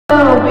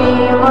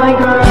be my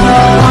girl,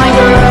 my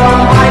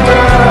girl, my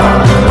girl,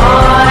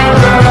 my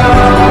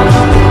girl.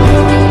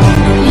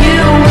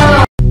 You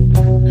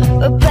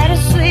know. Better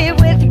sleep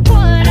with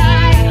one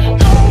eye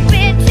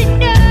open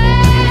tonight.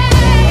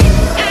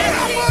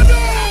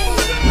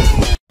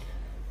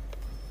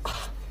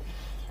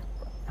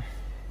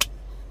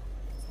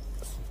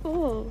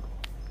 Ooh.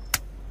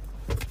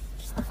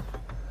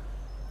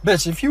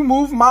 Bitch, if you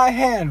move my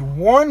hand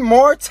one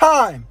more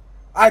time,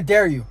 I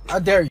dare you. I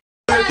dare you.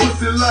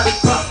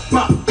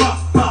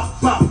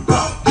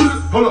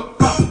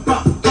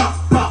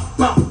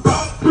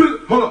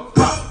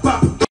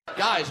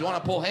 Guys, you want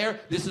to pull hair?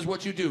 This is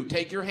what you do.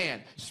 Take your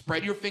hand,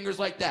 spread your fingers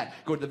like that.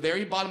 Go to the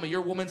very bottom of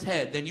your woman's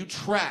head. Then you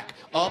track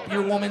up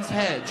your woman's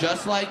head,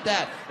 just like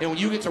that. And when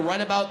you get to right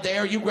about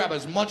there, you grab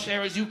as much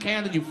hair as you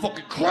can, and you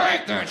fucking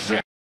crank that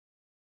shit.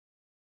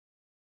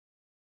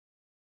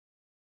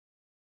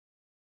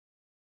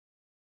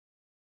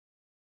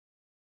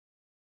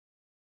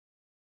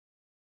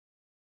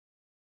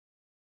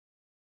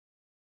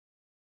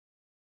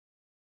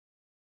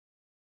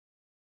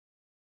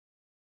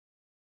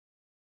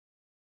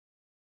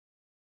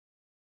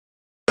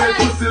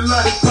 Pussy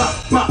like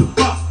pop, pop,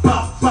 pop,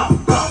 pop,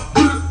 pop, pop.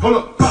 Hold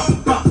up, pop,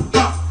 pop,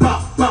 pop,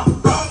 pop, pop,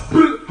 pop.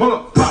 Hold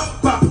up,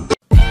 pop, pop.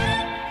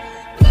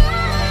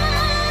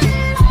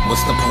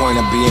 What's the point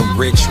of being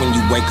rich when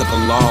you wake up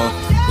alone?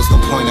 What's the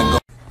point of going?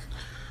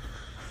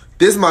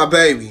 This my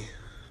baby,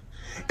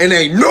 and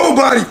ain't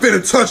nobody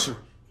finna touch her.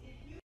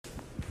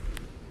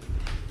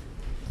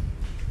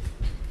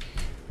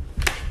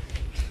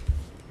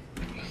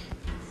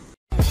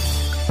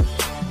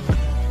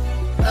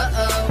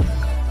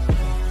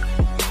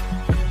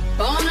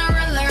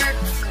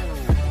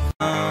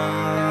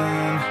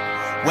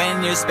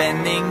 When you're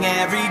spending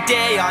every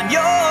day on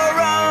your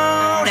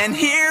own, and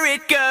here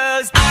it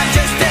goes. I'm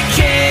just a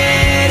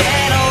kid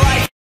and a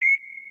life.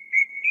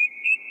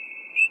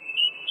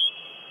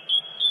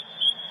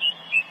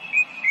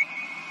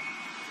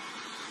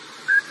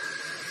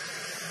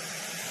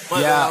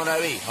 Yeah,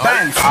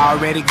 Banks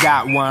already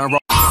got one.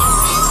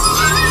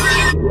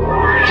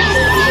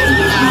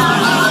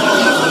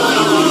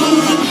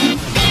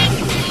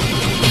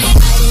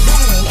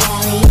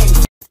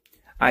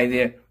 Hi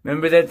there.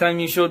 Remember that time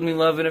you showed me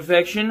love and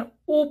affection?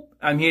 Oop,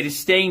 I'm here to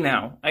stay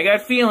now. I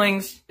got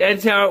feelings.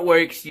 That's how it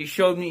works. You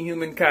showed me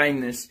human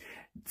kindness.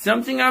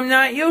 Something I'm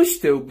not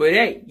used to, but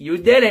hey, you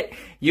did it.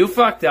 You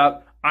fucked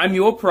up. I'm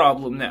your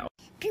problem now.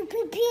 Pew,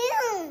 pew,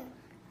 pew.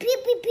 Pew,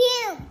 pew,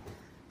 pew.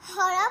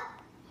 Hold up.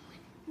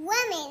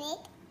 1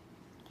 minute.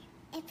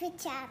 If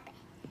it's chopper.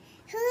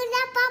 Who's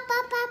up, up,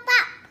 up, up,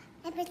 up?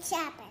 If it's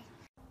chopper.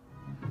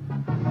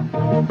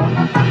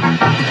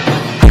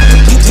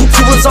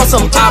 You was on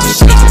some pop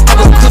shit. I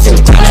was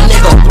cruising down a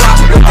nigga block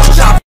with the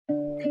shop.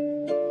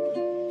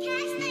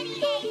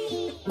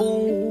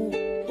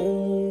 Ooh,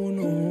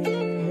 no.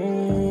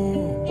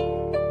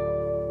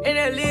 In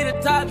that little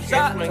top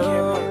shot.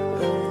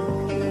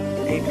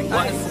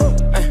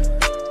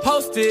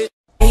 Posted.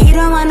 You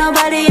don't want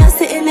nobody else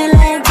sitting there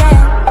like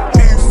that.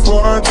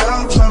 Before I die,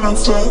 I'm tryna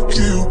fuck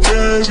you,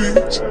 baby.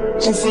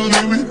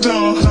 Hopefully we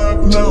don't have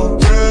no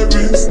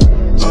babies.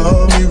 I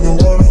don't even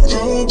wanna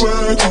go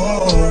back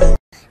home.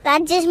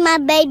 That's just my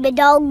baby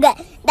dog.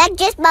 That's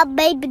just my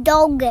baby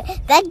dog.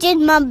 That's just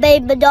my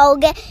baby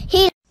dog.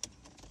 He.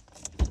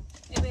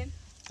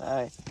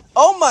 Hi.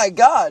 Oh my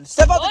God!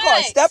 Step out the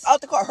car. Step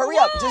out the car. Hurry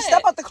up. Just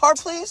step out the car,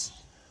 please.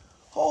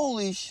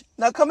 Holy sh!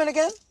 Now come in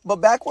again, but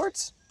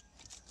backwards.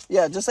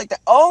 Yeah, just like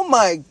that. Oh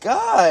my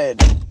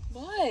God!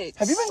 What?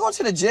 Have you been going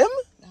to the gym?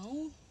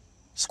 No.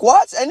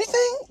 Squats?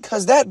 Anything?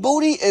 Cause that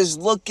booty is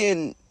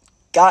looking.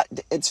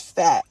 It's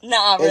fat.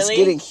 Nah, really? It's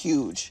getting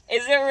huge.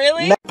 Is it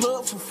really?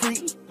 Plug for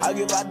free. I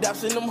give out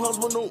daps and them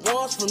husband don't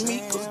want from me.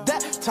 Cause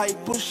that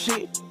type of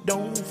shit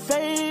don't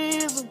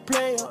phase a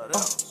player.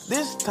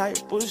 This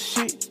type of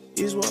shit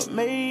is what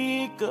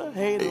make a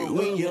hater. Hey,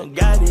 when you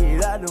got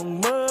it out the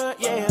mud,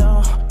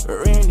 yeah.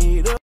 Ran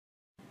it up.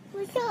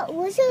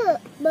 What's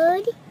up,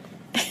 buddy?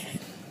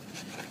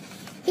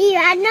 Here,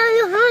 I know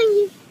you're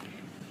hungry.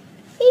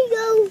 Here you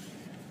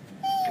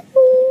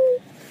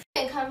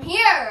go. Come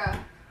here.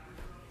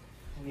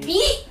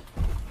 Beat.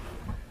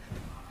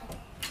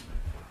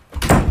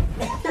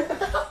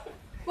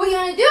 What are you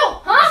gonna do,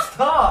 huh?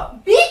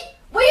 Stop. Beat.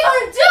 What are you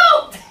gonna do?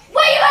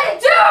 What are you gonna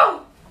do?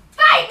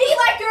 Fight me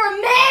like you're a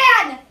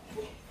man.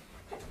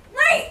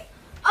 Right.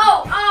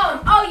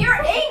 Oh,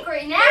 you're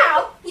angry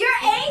now. You're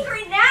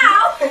angry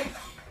now.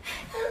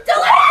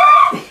 Don't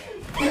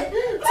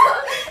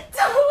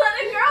let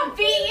a girl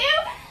beat you.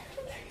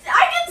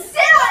 I can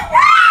sit on.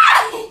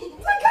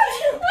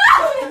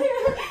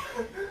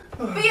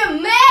 Be a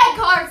man,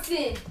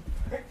 Carson.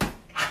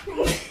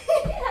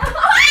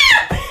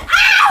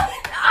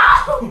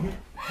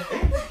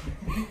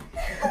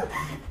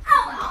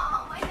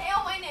 Ow, my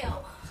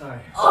nail. Sorry.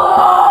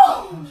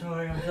 Oh. I'm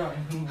sorry.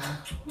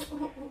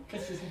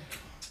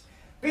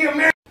 Be a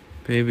man.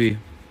 Baby.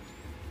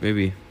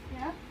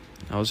 Yeah?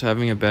 I was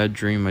having a bad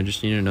dream. I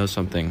just need to know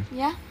something.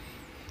 Yeah?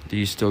 Do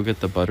you still get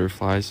the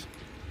butterflies?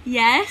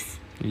 Yes.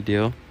 You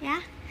do?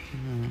 Yeah.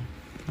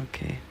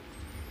 Okay.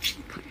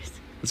 Of course.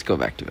 Let's go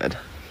back to bed.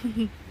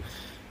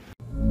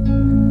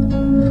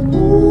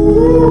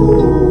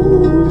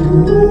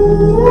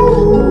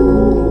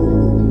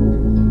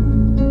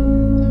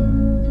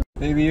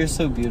 Baby, you're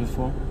so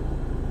beautiful.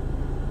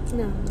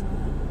 No, I'm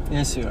not.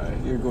 Yes, you are.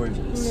 You're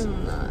gorgeous. No,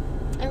 I'm not.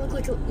 I look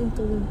like a Oompa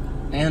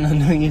Loompa. Anna,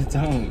 no, you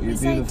don't. You're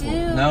Yes, beautiful. I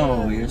do.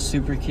 No, you're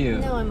super cute.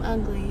 No, I'm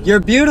ugly. You're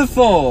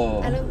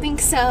beautiful. I don't think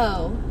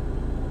so.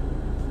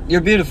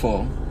 You're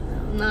beautiful.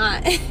 I'm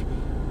not.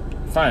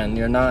 Fine,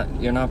 you're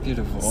not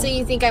beautiful. So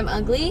you think I'm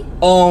ugly?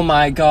 Oh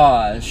my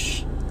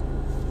gosh.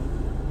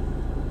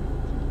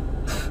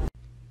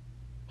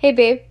 Hey,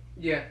 babe.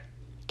 Yeah.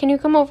 Can you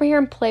come over here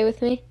and play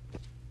with me?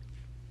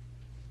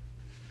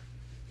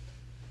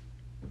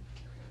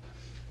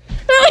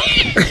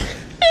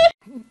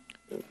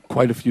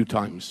 Quite a few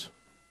times.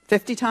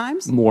 50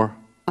 times? More.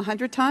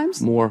 100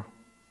 times? More.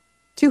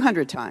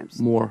 200 times?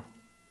 More.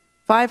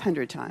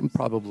 500 times?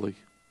 Probably.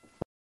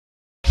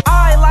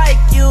 I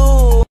like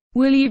you.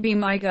 Will you be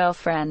my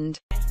girlfriend?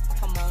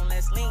 Come on,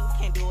 let's link.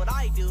 Can't do what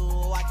I do.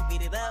 I can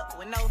beat it up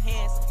with no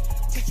hands.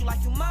 Treat you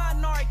like you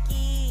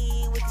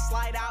monarchy. We can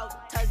slide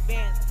out, touch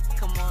bands.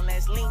 Come on,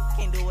 let's link.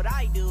 Can't do what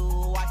I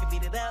do. I can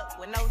beat it up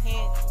with no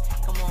hands.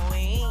 Come on,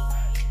 we.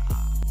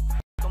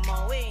 Come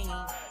on, we.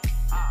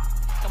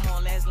 Come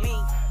on, let's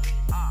link.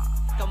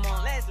 Come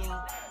on, let's link.